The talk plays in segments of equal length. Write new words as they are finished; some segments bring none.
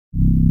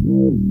This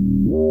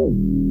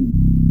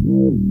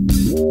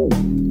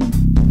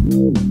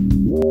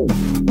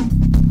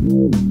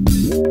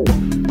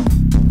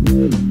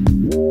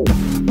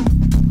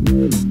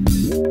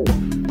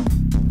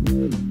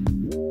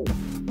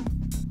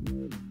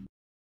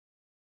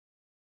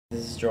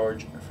is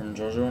George from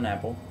Jojo and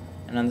Apple,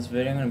 and on this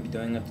video I'm going to be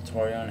doing a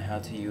tutorial on how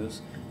to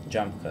use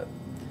JumpCut.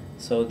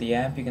 So the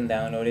app, you can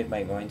download it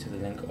by going to the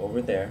link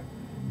over there,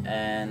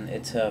 and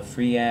it's a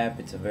free app.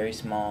 It's a very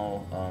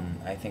small,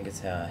 I think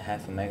it's a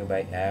 0.5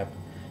 MB app,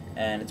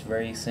 and it's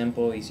very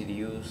simple, easy to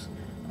use.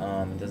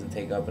 It doesn't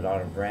take up a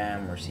lot of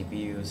RAM or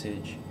CPU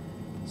usage.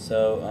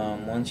 So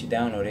once you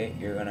download it,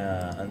 you're going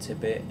to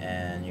unzip it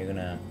and you're going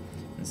to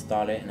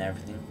install it and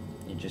everything.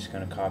 You're just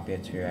going to copy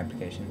it to your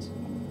applications.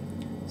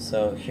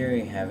 So here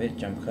you have it,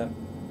 JumpCut.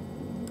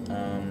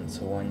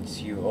 So once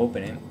you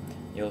open it,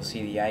 you'll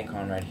see the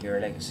icon right here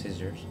like a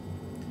scissors,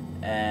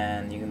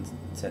 and you can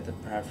set the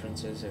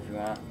preferences if you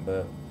want,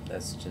 but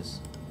that's just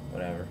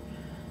whatever.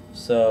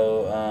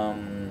 So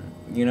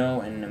you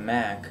know, in the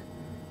Mac,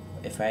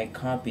 if I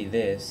copy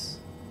this,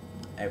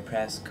 I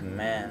press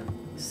Command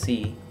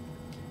C,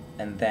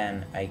 and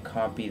then I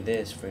copy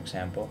this, for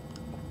example,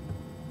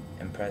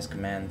 and press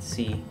Command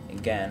C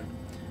again,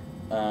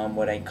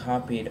 what I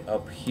copied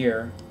up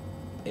here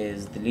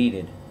is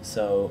deleted.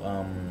 So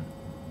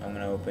I'm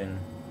gonna open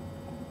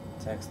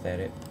text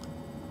edit.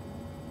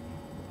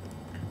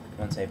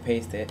 Once I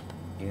paste it,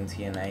 you can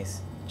see a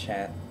nice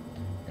chat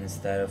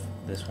instead of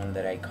this one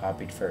that I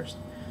copied first.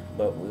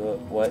 But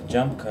what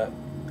JumpCut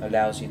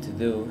allows you to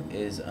do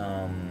is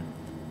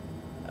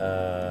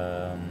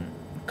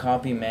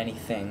copy many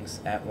things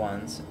at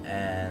once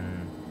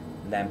and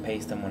then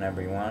paste them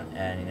whenever you want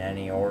and in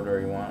any order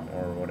you want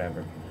or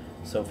whatever.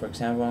 So for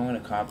example, I'm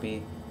going to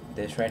copy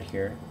this right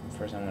here.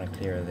 First I'm going to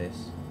clear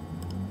this.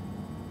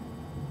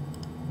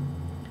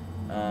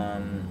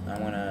 I'm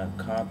going to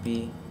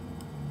copy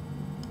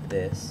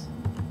this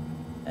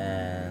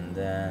and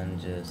then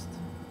just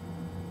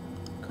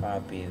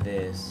copy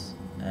this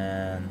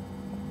and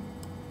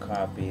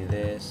copy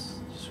this,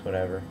 just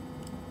whatever.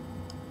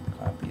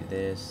 Copy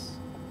this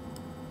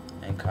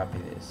and copy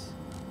this.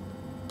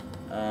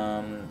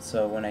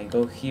 So when I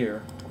go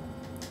here,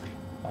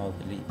 I'll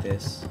delete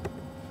this.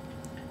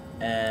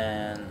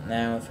 And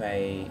now if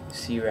I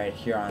see right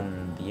here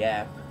on the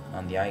app,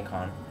 on the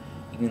icon,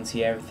 you can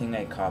see everything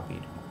I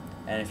copied.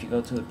 And if you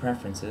go to the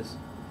preferences,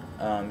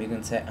 you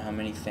can set how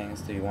many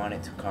things do you want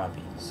it to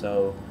copy.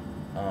 So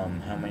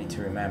how many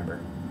to remember.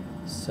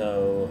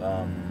 So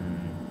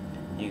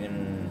you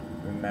can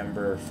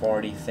remember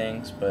 40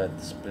 things but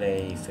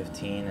display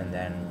 15, and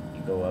then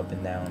you go up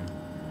and down.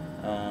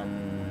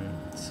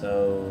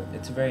 So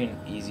it's a very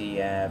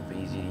easy app,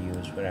 easy to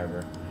use,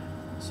 whatever.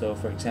 So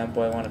for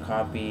example, I want to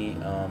copy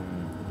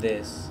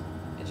this,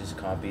 it just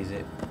copies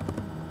it,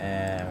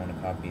 and I want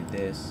to copy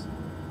this,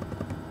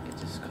 it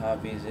just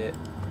copies it.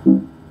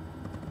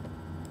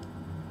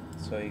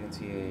 So you can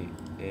see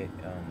it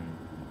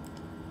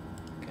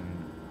can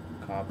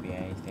copy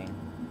anything,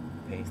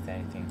 paste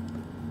anything.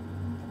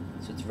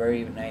 So it's a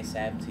very nice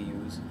app to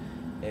use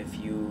if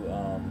you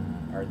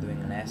are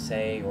doing an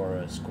essay or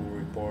a school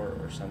report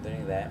or something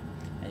like that,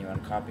 and you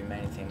want to copy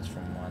many things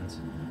from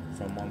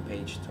one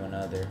page to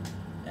another,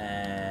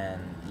 and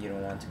you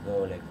don't want to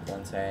go like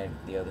one side,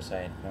 the other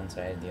side, one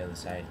side, the other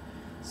side.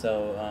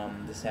 So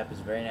this app is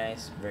very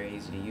nice, very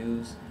easy to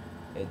use.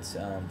 It's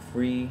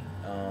free.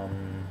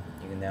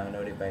 You can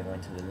download it by going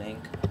to the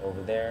link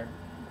over there,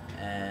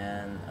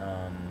 and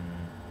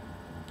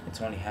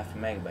it's only 0.5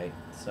 MB.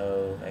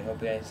 So I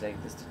hope you guys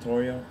like this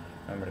tutorial.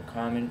 Remember to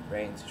comment,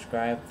 rate, and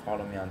subscribe.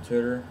 Follow me on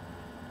Twitter,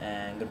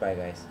 and goodbye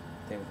guys.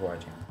 Thank you for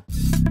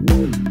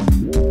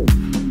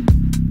watching.